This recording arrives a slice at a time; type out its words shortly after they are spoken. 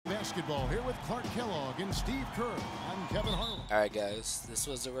basketball here with Clark Kellogg and Steve Kerr. I'm Kevin Harlan. All right, guys, this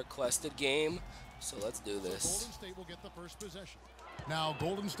was a requested game, so let's do this. Golden State will get the first possession. Now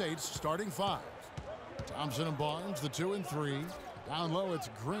Golden State's starting five. Thompson and Barnes, the 2 and 3. Down low, it's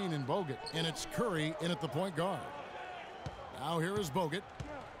Green and Bogut, and it's Curry in at the point guard. Now here is Bogut.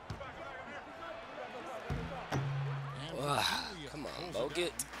 Come on,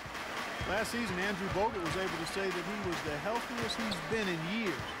 Bogut. Last season, Andrew Bogut was able to say that he was the healthiest he's been in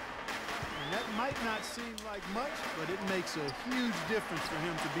years. And that might not seem like much, but it makes a huge difference for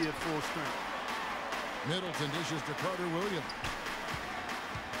him to be at full strength. Middleton dishes to Carter Williams.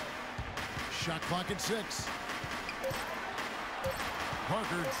 Shot clock at 6.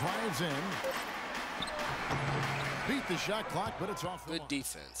 Parker drives in. Beat the shot clock, but it's off the Good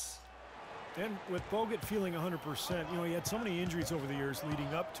defense. And with Bogut feeling 100%, you know, he had so many injuries over the years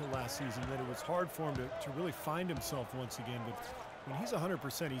leading up to last season that it was hard for him to really find himself once again. But when he's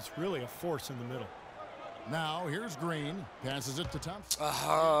 100%, he's really a force in the middle. Now here's Green. Passes it to Thompson.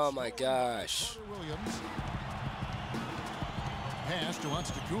 Oh, my gosh. Carter Williams. Pass to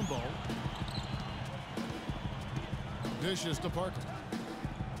Antetokounmpo. Dishes to Parker.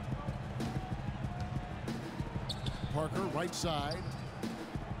 Parker, right side.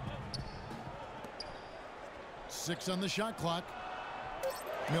 6 on the shot clock.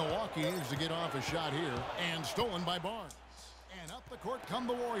 Milwaukee needs to get off a shot here, and stolen by Barnes. And up the court come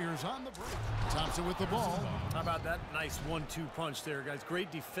the Warriors on the break. Thompson with the ball. How about that nice 1-2 punch there, guys?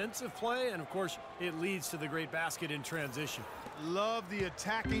 Great defensive play, and of course, it leads to the great basket in transition. Love the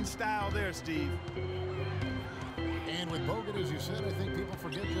attacking style there, Steve. And with Bogut, as you said, I think people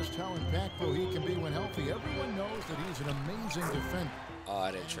forget just how impactful he can be when healthy. Everyone knows that he's an amazing defender. Oh,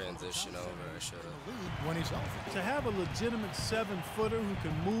 I didn't transition over. I should have. When he's healthy. To have a legitimate 7-footer who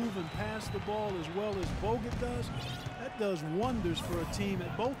can move and pass the ball as well as Bogut does, that does wonders for a team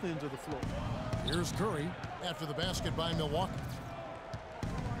at both ends of the floor. Here's Curry after the basket by Milwaukee.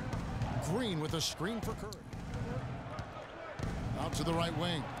 Green with a screen for Curry. Out to the right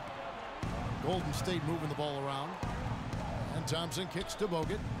wing. Golden State moving the ball around. And Thompson kicks to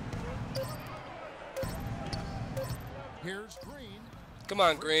Bogut. Here's Green. Come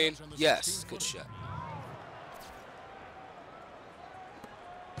on, Green. Yes, good shot.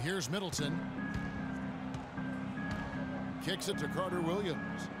 Here's Middleton. Kicks it to Carter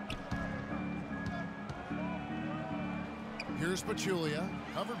Williams. Here's Pachulia,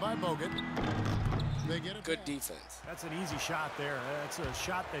 covered by Bogut. They get it. Good defense. That's an easy shot there. That's a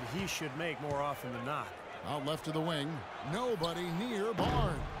shot that he should make more often than not. Out left to the wing. Nobody near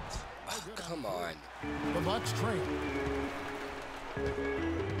Barnes. Oh, come on. The Bucks trail.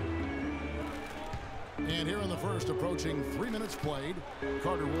 And here in the first, approaching 3 minutes played,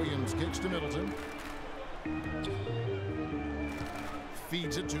 Carter Williams kicks to Middleton.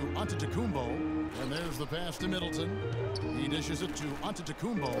 Feeds it to Antetokounmpo. And there's the pass to Middleton. He dishes it to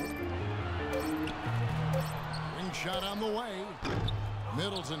Antetokounmpo. Ring shot on the way.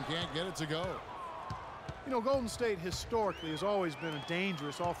 Middleton can't get it to go. You know, Golden State historically has always been a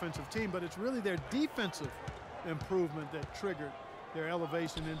dangerous offensive team, but it's really their defensive improvement that triggered their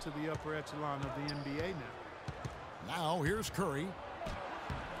elevation into the upper echelon of the NBA now. Now here's Curry.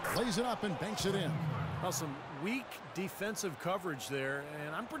 Lays it up and banks it in. Well, some weak defensive coverage there,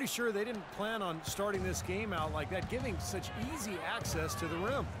 and I'm pretty sure they didn't plan on starting this game out like that, giving such easy access to the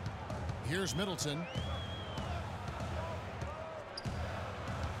rim. Here's Middleton.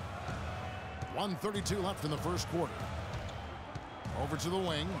 1:32 left in the first quarter. Over to the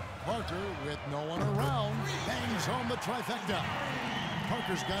wing. Parker with no one around. Bangs home the trifecta.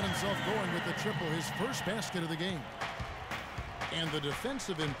 Parker's got himself going with the triple, his first basket of the game. And the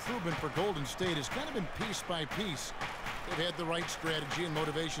defensive improvement for Golden State has kind of been piece by piece. They've had the right strategy and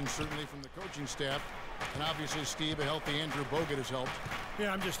motivation, certainly from the coaching staff. And obviously, Steve, a healthy Andrew Bogut has helped.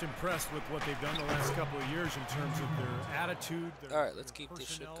 Yeah, I'm just impressed with what they've done the last couple of years in terms of their attitude. All right, let's keep this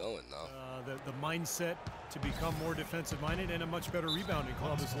shit going, though. The mindset to become more defensive-minded and a much better rebounding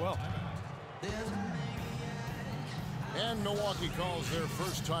club as well. And Milwaukee calls their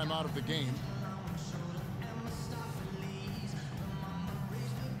first time out of the game.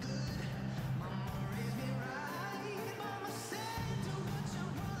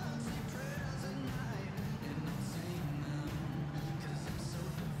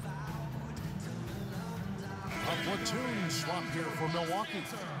 Platoon swap here for Milwaukee.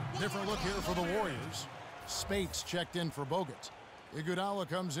 Different look here for the Warriors. Spates checked in for Bogut. Iguodala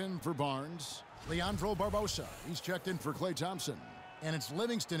comes in for Barnes. Leandro Barbosa, he's checked in for Klay Thompson. And it's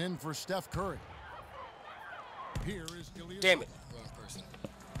Livingston in for Steph Curry. Here is Ilya. Damn it. Wrong person.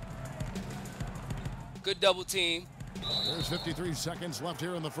 Good double team. There's 53 seconds left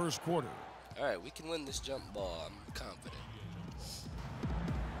here in the first quarter. All right, we can win this jump ball. I'm confident.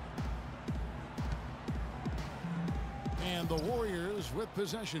 And the Warriors with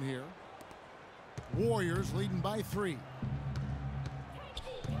possession here. Warriors leading by 3.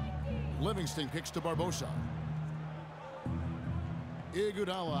 Livingston kicks to Barbosa.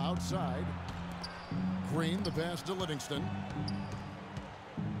 Iguodala outside. Green, the pass to Livingston.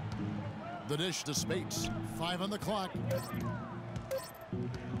 The dish to Spates. 5 on the clock.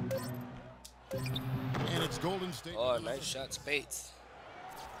 And it's Golden State. Oh, nice shot, Spates.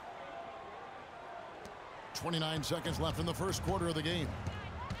 29 seconds left in the first quarter of the game.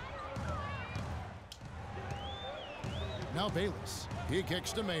 Now Bayless. He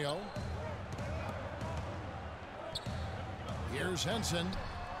kicks to Mayo. Here's Henson.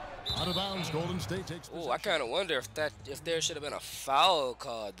 Out of bounds. Golden State takes possession. Oh, I kind of wonder if there should have been a foul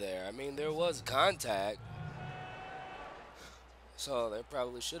called there. I mean, there was contact, so there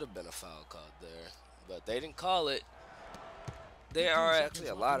probably should have been a foul called there, but they didn't call it. There are actually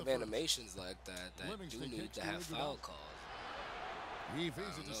a lot of animations like that do need to have foul calls. He I feeds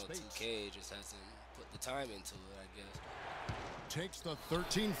don't it to know, Spates. 2K just hasn't put the time into it, I guess. Takes the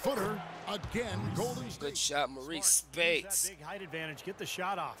 13-footer. Again, Golden State. Good shot, Maurice Spates. That big height advantage. Get the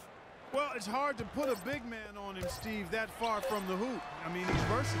shot off. Well, it's hard to put a big man on him, Steve, that far from the hoop. I mean, he's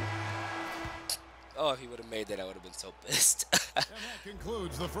versatile. Oh, if he would have made that, I would have been so pissed. And that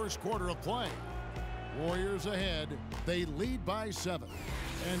concludes the first quarter of play. Warriors ahead. They lead by 7.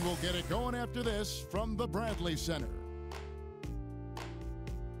 And we'll get it going after this from the Bradley Center.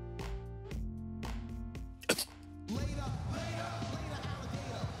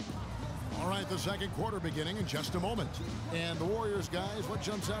 All right, the second quarter beginning in just a moment. And the Warriors, guys, what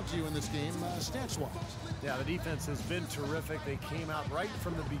jumps out to you in this game stats-wise? Yeah, the defense has been terrific. They came out right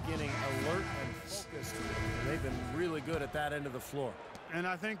from the beginning, alert and focused. And they've been really good at that end of the floor. And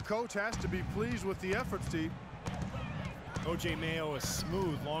I think Coach has to be pleased with the effort, Steve. O.J. Mayo, a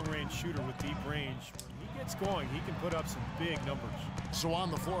smooth, long-range shooter with deep range. When he gets going, he can put up some big numbers. So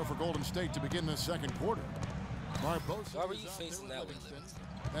on the floor for Golden State to begin this second quarter. Barbosa. Why were you facing that way, Livingston?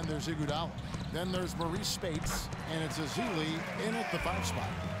 Then there's Iguodala. Then there's Maurice Spates. And it's Azili in at the 5 spot.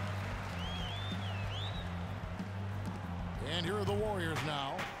 And here are the Warriors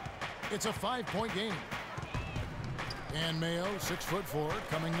now. It's a 5-point game. And Mayo, 6'4",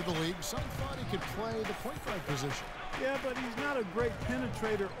 coming to the league. Some thought he could play the point guard position. Yeah, but he's not a great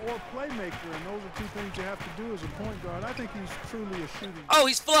penetrator or playmaker, and those are two things you have to do as a point guard. I think he's truly a shooting. Oh,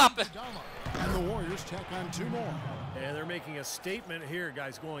 he's flopping. And the Warriors tack on 2 more. And they're making a statement here,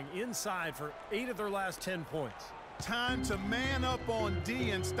 guys, going inside for 8 of their last 10 points. Time to man up on D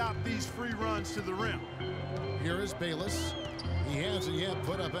and stop these free runs to the rim. Here is Bayless. He hasn't yet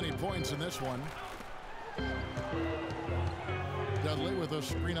put up any points in this one. Dudley with a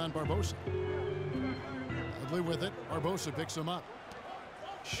screen on Barbosa. Dudley with it. Barbosa picks him up.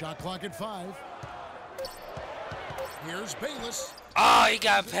 Shot clock at 5. Here's Bayless. Oh, he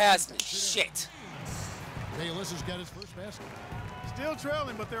got past me. Shit. Bayless has got his first basket. Still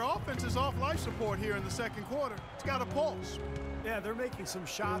trailing, but their offense is off life support here in the second quarter. It's got a pulse. Yeah, they're making some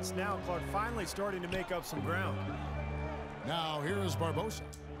shots now. Clark finally starting to make up some ground. Now here is Barbosa.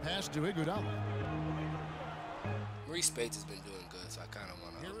 Pass to Iguodala. Maurice Spates has been doing good, so I kind of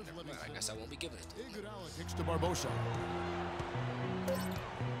want to. Never mind. I guess I won't be giving it to him. Iguodala kicks to Barbosa.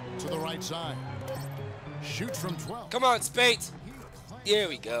 To the right side. Shoots from 12. Come on, Spates. Here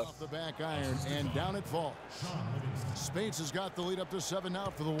we go. Off the back iron, and down it falls. Spates has got the lead up to 7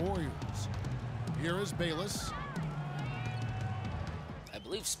 now for the Warriors. Here is Bayless. I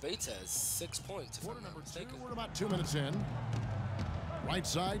believe Spates has 6 points, if I'm not mistaken. We're about 2 minutes in. Right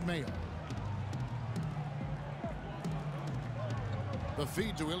side, Mayo. The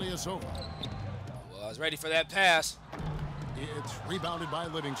feed to Ilyasova. Well, I was ready for that pass. It's rebounded by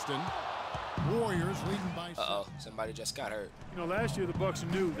Livingston. Warriors leading by 6. Uh-oh, somebody just got hurt. You know, last year the Bucks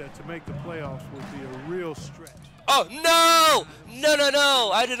knew that to make the playoffs would be a real stretch. Oh, no! No, no,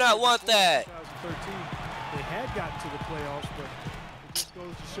 no! I did not want that. 2013, they had gotten to the playoffs, but it just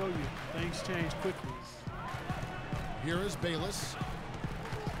goes to show you things change quickly. Here is Bayless.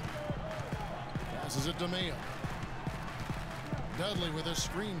 Passes it to Mayo. Dudley with a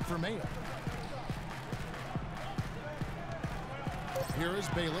screen for Mayo. Here is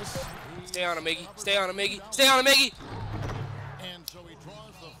Bayless. Stay on him, Miggy. Stay on him, Miggy. Stay on him, Miggy. And so he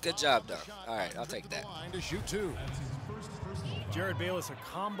draws the Good job, Don. All right, I'll take that. line to shoot 2. Jared Bayless, a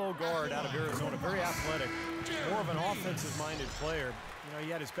combo guard out of Arizona, very athletic, more of an offensive-minded player. You know,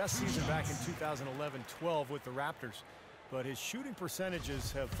 he had his best season back in 2011-12 with the Raptors, but his shooting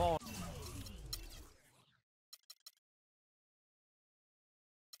percentages have fallen.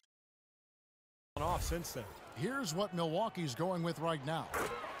 off since then. Here's what Milwaukee's going with right now.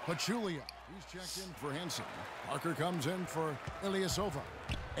 Pachulia, he's checked in for Henson. Parker comes in for Ilyasova.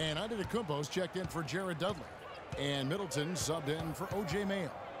 And Antetokounmpo's checked in for Jared Dudley. And Middleton subbed in for O.J.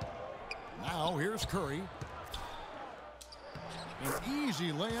 Mayo. Now here's Curry. An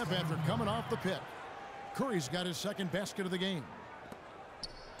easy layup after coming off the pick. Curry's got his second basket of the game.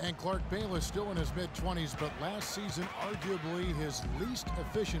 And Clark Bayless still in his mid-20s, but last season arguably his least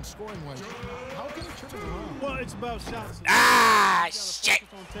efficient scoring way. How can he turn it around? Well, it's about shots. Shit!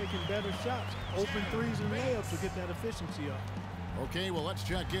 On taking better shots, open threes and layups to get that efficiency up. Okay, well, let's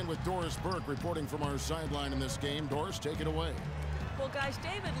check in with Doris Burke reporting from our sideline in this game. Doris, take it away. Well, guys,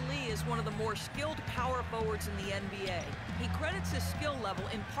 David Lee is one of the more skilled power forwards in the NBA. He credits his skill level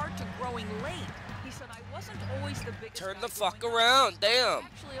in part to growing late. He said, I wasn't always the biggest Turn guy the fuck growing around, up. damn. I was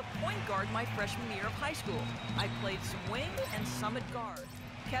actually a point guard my freshman year of high school. I played some wing and some at guard.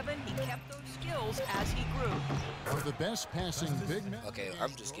 Kevin, he kept those skills as he grew. One of the best passing big men. Okay,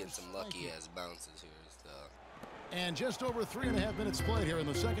 I'm just getting some lucky ass bounces here. So. And just over 3.5 minutes played here in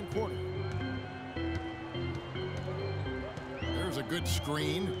the second quarter. There's a good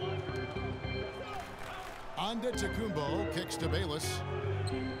screen. Antetokounmpo kicks to Bayless.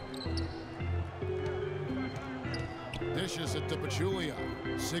 Dishes it to Pachulia.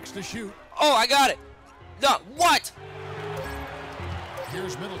 6 to shoot. Oh, I got it. No, what?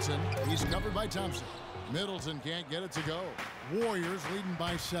 Here's Middleton. He's covered by Thompson. Middleton can't get it to go. Warriors leading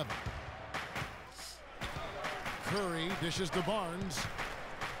by 7. Curry dishes to Barnes.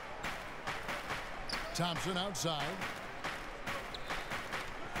 Thompson outside.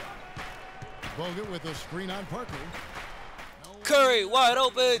 Bogut with a screen on Parker. Curry wide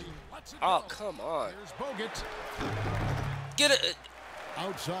open. Oh, come on. Here's Bogut. Get it.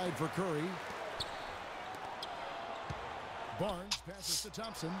 Outside for Curry. Barnes passes to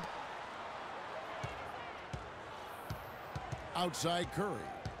Thompson. Outside Curry.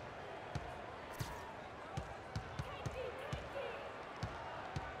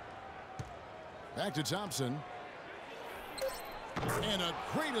 Back to Thompson. And a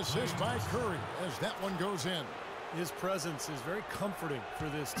great assist by Curry as that one goes in. His presence is very comforting for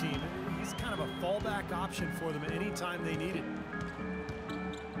this team. He's kind of a fallback option for them anytime they need it.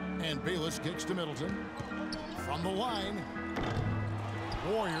 And Bayless kicks to Middleton. From the line.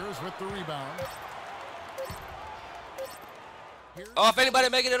 Warriors with the rebound. Oh, if anybody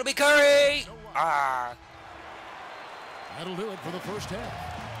make it, it'll be Curry. Ah. That'll do it for the first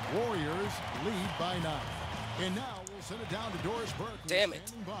half. Warriors lead by 9. And now we'll send it down to Doris Burke. Damn it.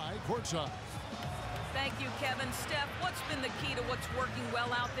 Standing by courtside. Thank you, Kevin. Steph, what's been the key to what's working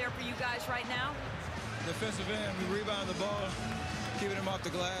well out there for you guys right now? Defensive end, we rebound the ball, keeping him off the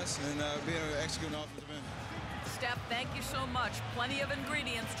glass, and being able to execute an offensive end. Steph, thank you so much. Plenty of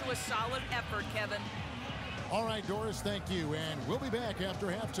ingredients to a solid effort, Kevin. All right, Doris, thank you. And we'll be back after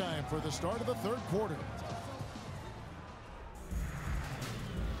halftime for the start of the third quarter.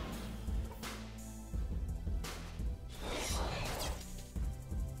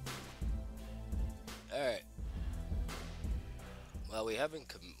 All right. Well, we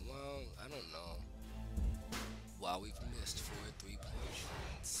haven't. Well, I don't know. Wow, we've missed 4 3-point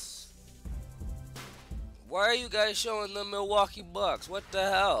shots. Why are you guys showing the Milwaukee Bucks? What the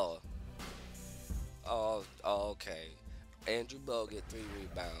hell? Oh, okay. Andrew Bogut 3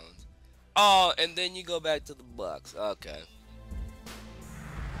 rebounds. Oh, and then you go back to the Bucks. Okay.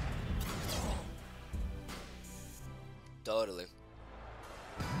 Totally.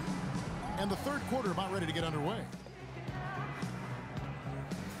 And the third quarter about ready to get underway.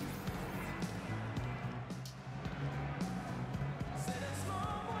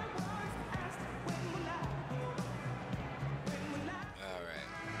 All right.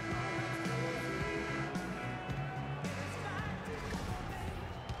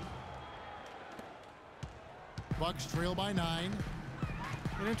 Bucks trail by 9.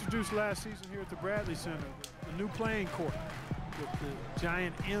 And introduced last season here at the Bradley Center, the new playing court with the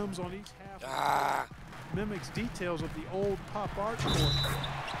giant M's on each half. Ah. Mimics details of the old pop art court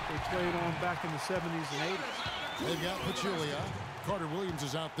they played on back in the 70s and 80s. They've got Pachulia. Carter Williams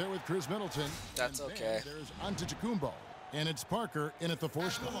is out there with Chris Middleton. That's And okay. There's Antetokounmpo. And it's Parker in at the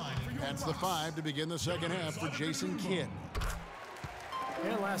 4 spot. That's the 5 to begin the second half for Jason Kidd.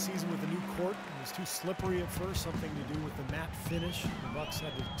 Yeah, last season with the new court, it was too slippery at first, something to do with the matte finish. The Bucks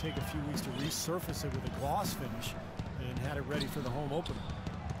had to take a few weeks to resurface it with a gloss finish and had it ready for the home opener.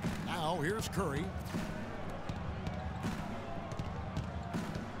 Now here's Curry.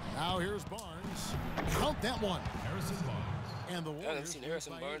 Now here's Barnes. Count that one. Harrison Barnes. And the I haven't Warriors seen lead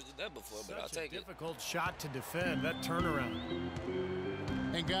Harrison by Barnes do that before, but I'll Such a take it. difficult shot to defend, that turnaround.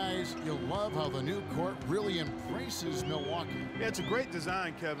 And guys, you'll love how the new court really embraces Milwaukee. Yeah, it's a great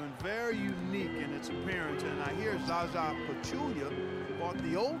design, Kevin. Very unique in its appearance. And I hear Zaza Pachulia bought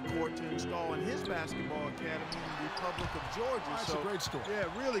the old court to install in his basketball academy in the Republic of Georgia. That's a great story. Yeah,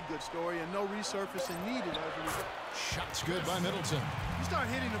 really good story, and no resurfacing needed as a result. Shots good by Middleton. You start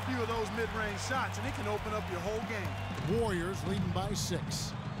hitting a few of those mid-range shots, and it can open up your whole game. Warriors leading by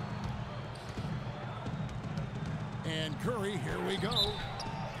 6. And Curry, here we go.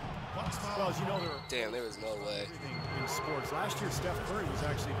 Well, as you know, Damn, there was no way. in sports. Last year, Steph Curry was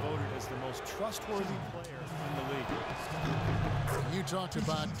actually voted as the most trustworthy player in the league. You talked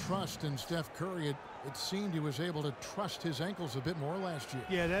about trust in Steph Curry. It seemed he was able to trust his ankles a bit more last year.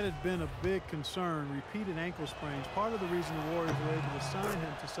 Yeah, that had been a big concern. Repeated ankle sprains. Part of the reason the Warriors were able to sign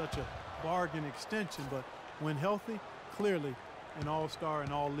him to such a bargain extension. But when healthy, clearly an all-star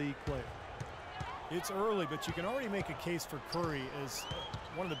and all-league player. It's early, but you can already make a case for Curry as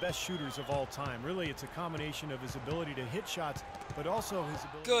one of the best shooters of all time. Really, it's a combination of his ability to hit shots, but also his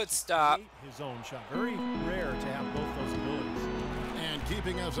ability to create his own shot. Very rare to have both those abilities. And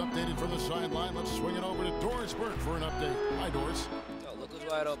keeping us updated from the sideline, let's swing it over to Doris Burke for an update. Hi, Doris. Oh, look who's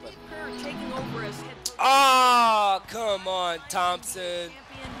wide open. Taking over as head coach. Oh, come on, Thompson.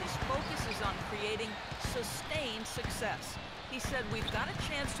 His focus is on creating sustained success. He said, we've got a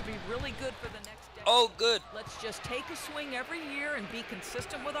chance to be really good for the next decade. Oh, good. Let's just take a swing every year and be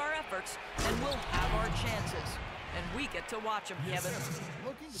consistent with our efforts, and we'll have our chances. And we get to watch him, Kevin.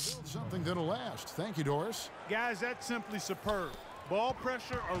 Looking to build something that'll last. Thank you, Doris. Guys, that's simply superb. Ball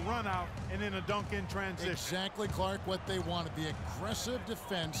pressure, a run out, and then a dunk in transition. Exactly, Clark, what they wanted. The aggressive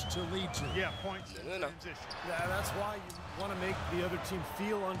defense to lead to. Yeah, points in transition. Yeah, that's why you want to make the other team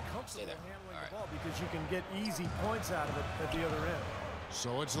feel uncomfortable handling the ball, because you can get easy points out of it at the other end.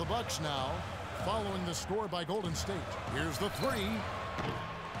 So it's the Bucks now, following the score by Golden State. Here's the 3.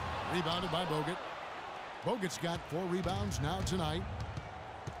 Rebounded by Bogut. Bogut's got 4 rebounds now tonight.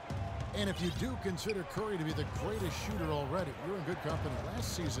 And if you do consider Curry to be the greatest shooter already, you're in good company.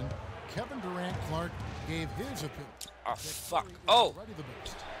 Last season, Kevin Durant Clark gave his opinion. Oh, fuck. Oh.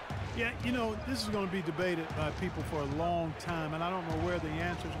 Yeah, you know, this is going to be debated by people for a long time, and I don't know where the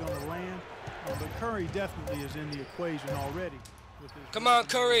answer is going to land. But Curry definitely is in the equation already. Come on,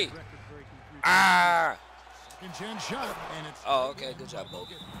 Curry. Ah. Second chance shot, and it's okay. Good job,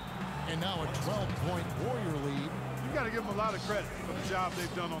 Bogut. And now a 12-point Warrior lead. You got to give them a lot of credit for the job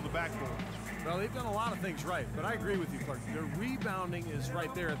they've done on the backboard. Well, they've done a lot of things right, but I agree with you, Clark. Their rebounding is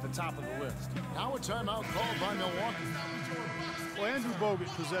right there at the top of the list. Now a timeout called by Milwaukee. Well, Andrew Bogut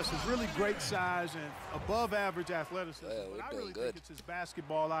possesses really great size and above-average athleticism. Well, I really think it's his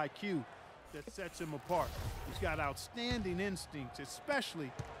basketball IQ that sets him apart. He's got outstanding instincts, especially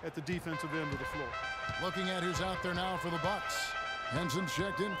at the defensive end of the floor. Looking at who's out there now for the Bucks. Henson's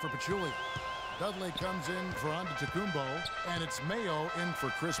checked in for Pachulia. Dudley comes in for Antetokounmpo, and it's Mayo in for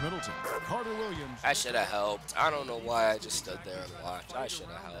Chris Middleton. Carter Williams. I should have helped. I don't know why I just stood there and watched. I should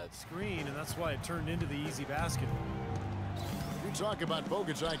have helped. Screen, and that's why it turned into the easy basket. You talk about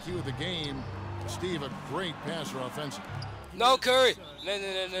Bogut's IQ of the game. Steve, a great passer offensively. No, Curry.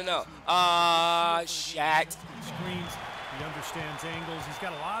 No. Shaq. Screens. He understands angles. He's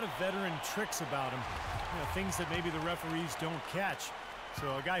got a lot of veteran tricks about him. You know, things that maybe the referees don't catch.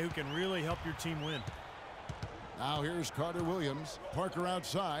 So a guy who can really help your team win. Now here's Carter Williams. Parker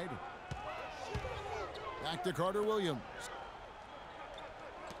outside. Back to Carter Williams.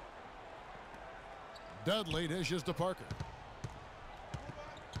 Dudley dishes to Parker.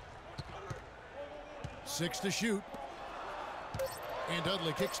 6 to shoot. And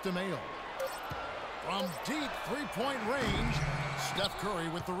Dudley kicks to Mayo. From deep three-point range, Steph Curry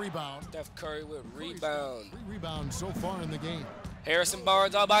with the rebound. Steph Curry with rebound. 3 rebounds so far in the game. Harrison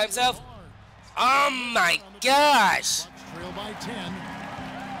Barnes all by himself. Oh my gosh! Trail by 10.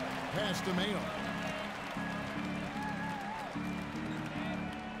 Pass to Mayo.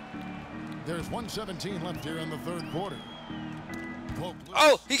 There's 1:17 left here in the third quarter.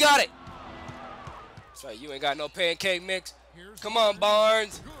 Oh, he got it! That's right, you ain't got no pancake mix. Come on,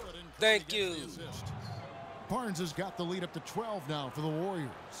 Barnes. Thank you. Barnes has got the lead up to 12 now for the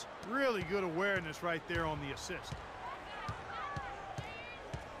Warriors. Really good awareness right there on the assist.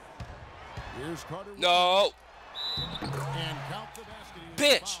 Here's Carter. No. And count the basket.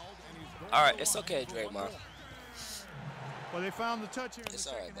 Bitch. All right, it's okay, Draymond. Well, they found the touch here in the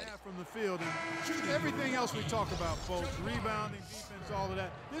second half from the field. And everything else we talk about, folks, rebounding, defense, all of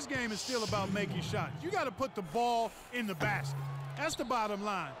that, this game is still about making shots. You got to put the ball in the basket. That's the bottom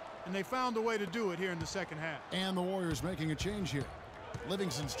line. And they found a way to do it here in the second half. And the Warriors making a change here.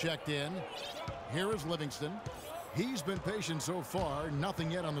 Livingston's checked in. Here is Livingston. He's been patient so far.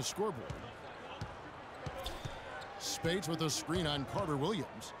 Nothing yet on the scoreboard. Spates with a screen on Carter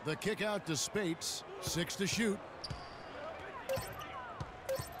Williams. The kick out to Spates. 6 to shoot.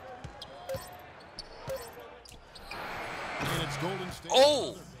 And it's Golden State.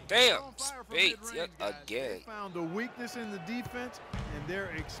 Oh, damn. Spates yet again. They found a weakness in the defense, and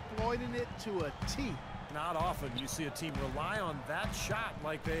they're exploiting it to a T. Not often you see a team rely on that shot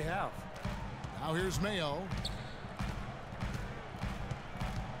like they have. Now here's Mayo.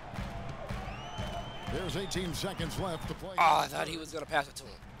 There's 18 seconds left to play. Oh, I thought he was going to pass it to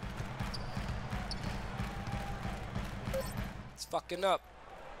him. It's fucking up.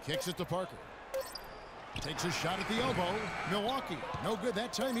 Kicks it to Parker. Takes a shot at the elbow. Milwaukee. No good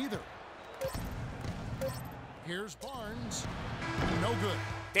that time either. Here's Barnes. No good.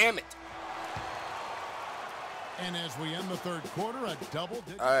 Damn it. And as we end the third quarter, a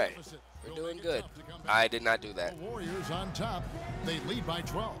double-digit All right. deficit. We're Will doing make it good. tough to come back. I did not do that. The Warriors on top. They lead by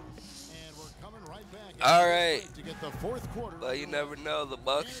 12. And we're coming right back. All right. To get the fourth quarter. But you never know. The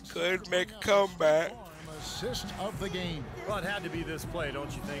Bucks could make a comeback. Assist of the game. Well, it had to be this play,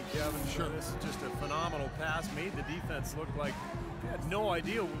 don't you think, Kevin? Sure. This is just a phenomenal pass. Made the defense look like they had no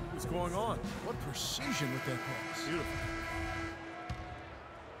idea what was going on. What precision with that pass. Beautiful.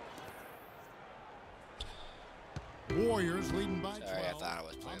 Warriors leading by 12. Sorry, I thought I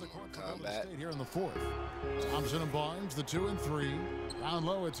was playing On the more court for Golden combat. State here in the fourth. Thompson and Barnes, the 2 and 3. Down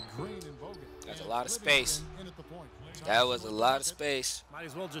low, it's Green and Bogut. That's a And lot of space. Livingston in at the point. That was a lot of space. Might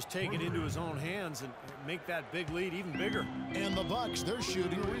as well just take it into his own hands and make that big lead even bigger. And the Bucks, they're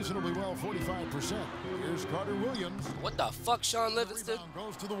shooting reasonably well, 45%. Here's Carter Williams. What the fuck, Sean Livingston? Rebound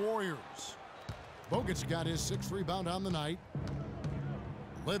goes to the Warriors. Bogut's got his 6th rebound on the night.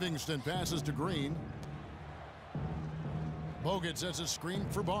 Livingston passes to Green. Bogut sets a screen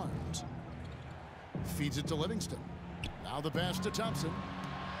for Barnes. Feeds it to Livingston. Now the pass to Thompson.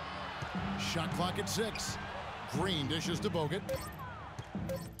 Shot clock at 6. Green dishes to Bogut.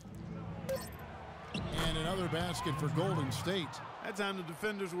 And another basket for Golden State. That time the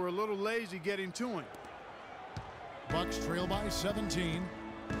defenders were a little lazy getting to him. Bucks trail by 17.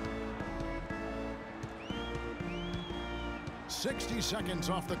 60 seconds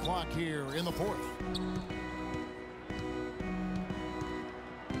off the clock here in the fourth.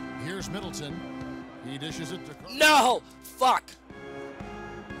 Here's Middleton. He dishes it to Carter. No! Fuck!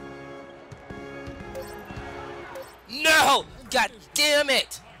 No! God damn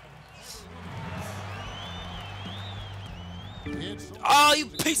it! It's Oh, you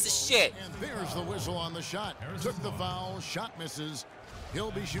piece of shit! And there's the whistle on the shot. Took the foul. Shot misses.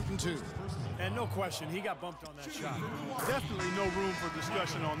 He'll be shooting 2. And no question, he got bumped on that shot. Definitely no room for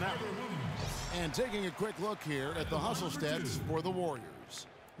discussion on that one. And taking a quick look here at the hustle stats for the Warriors.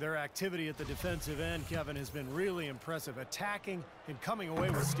 Their activity at the defensive end, Kevin, has been really impressive, attacking and coming away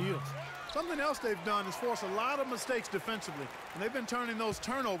with steals. Something else they've done is force a lot of mistakes defensively, and they've been turning those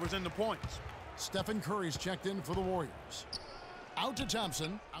turnovers into points. Stephen Curry's checked in for the Warriors. Out to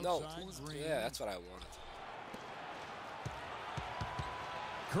Thompson. No, Outside Green. yeah, that's what I wanted.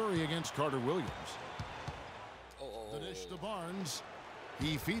 Curry against Carter Williams. Oh, The dish to Barnes.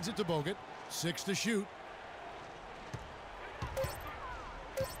 He feeds it to Bogut. 6 to shoot.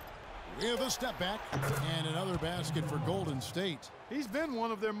 With a step back. And another basket for Golden State. He's been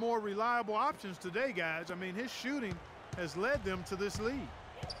one of their more reliable options today, guys. I mean, his shooting has led them to this lead.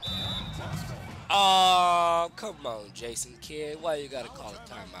 Oh, come on, Jason Kidd. Why you gotta call a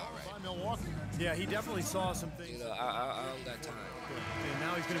timeout, By right? Milwaukee. Yeah, he definitely saw some things. You know, I don't got time. And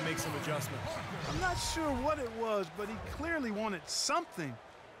now he's going to make some adjustments. I'm not sure what it was, but he clearly wanted something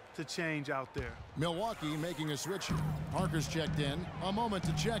to change out there. Milwaukee making a switch here. Parker's checked in. A moment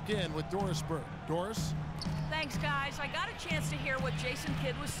to check in with Doris Burke. Doris? Thanks, guys. I got a chance to hear what Jason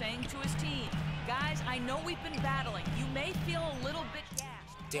Kidd was saying to his team. Guys, I know we've been battling. You may feel a little bit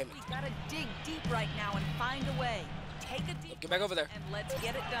gassed. Damn it. We've got to dig deep right now and find a way. Take a deep Get back over there. and let's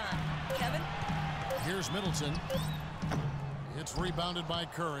get it done. Kevin? Here's Middleton. It's rebounded by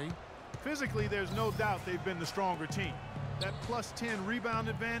Curry. Physically, there's no doubt they've been the stronger team. That plus 10 rebound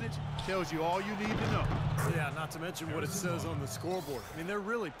advantage tells you all you need to know. Yeah, not to mention what it says on the scoreboard. I mean, they're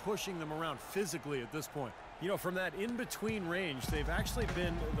really pushing them around physically at this point. You know, from that in-between range, they've actually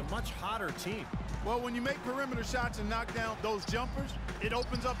been the much hotter team. Well, when you make perimeter shots and knock down those jumpers, it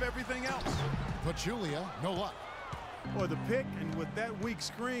opens up everything else. Pachulia, no luck. Or the pick, and with that weak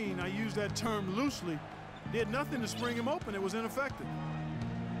screen, I use that term loosely, did nothing to spring him open. It was ineffective.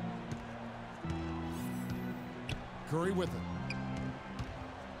 Curry with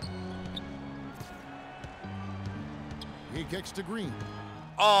it. He kicks to Green.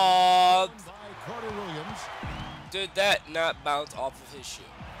 Oh, By Carter Williams. did that not bounce off of his shoe?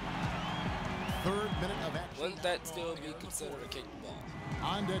 Third minute of action. Wouldn't that still be considered a kicked ball?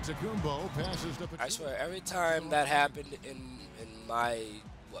 Antetokounmpo passes to I swear, every time that happened in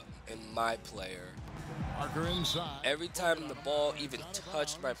my player, Parker inside. every time the ball even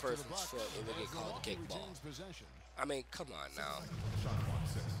touched my person's foot, it would get called a kick ball. I mean, come on now.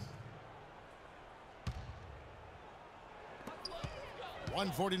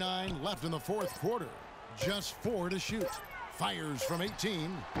 1:49 left in the fourth quarter. Just 4 to shoot. Fires from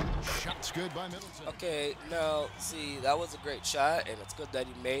 18. Shots good by Middleton. Okay, now, see, that was a great shot, and it's good that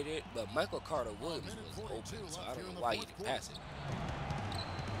he made it, but Michael Carter-Williams was open, so I don't know why he didn't pass it.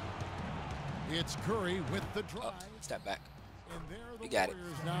 It's Curry with the drive. Step back. And there the You got it.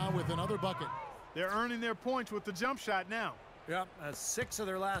 Warriors now with another bucket. They're earning their points with the jump shot now. Yep, 6 of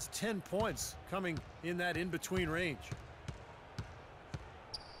their last 10 points coming in that in-between range.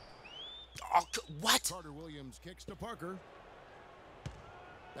 Oh, what? Carter Williams kicks to Parker.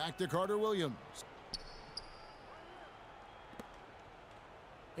 Back to Carter Williams.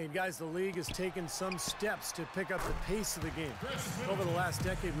 And guys, the league has taken some steps to pick up the pace of the game. Over the last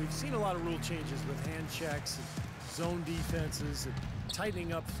decade, we've seen a lot of rule changes with hand checks, and zone defenses, and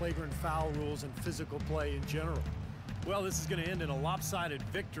tightening up flagrant foul rules and physical play in general. Well, this is going to end in a lopsided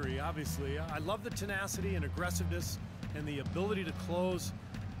victory, obviously. I love the tenacity and aggressiveness and the ability to close.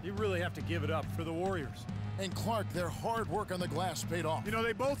 You really have to give it up for the Warriors. And Clark, their hard work on the glass paid off. You know,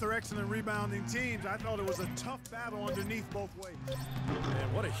 they both are excellent rebounding teams. I thought it was a tough battle underneath both ways.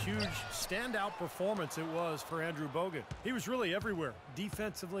 And what a huge standout performance it was for Andrew Bogut. He was really everywhere.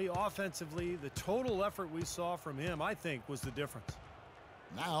 Defensively, offensively, the total effort we saw from him, I think, was the difference.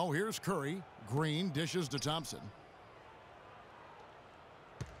 Now here's Curry. Green dishes to Thompson.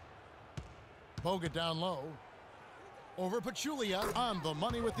 Bogut down low. Over Pachulia on the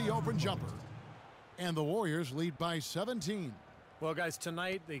money with the open jumper. And the Warriors lead by 17. Well, guys,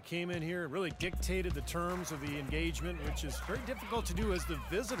 tonight they came in here and really dictated the terms of the engagement, which is very difficult to do as the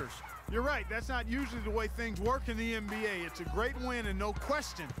visitors. You're right. That's not usually the way things work in the NBA. It's a great win, and no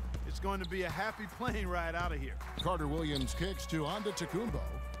question, it's going to be a happy plane ride out of here. Carter Williams kicks to Antetokounmpo.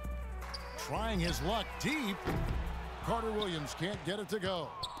 Trying his luck deep. Carter Williams can't get it to go.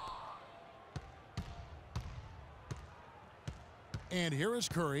 And here is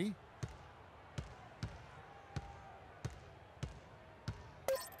Curry.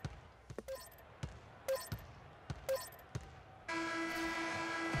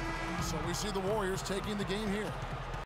 So we see the Warriors taking the game here.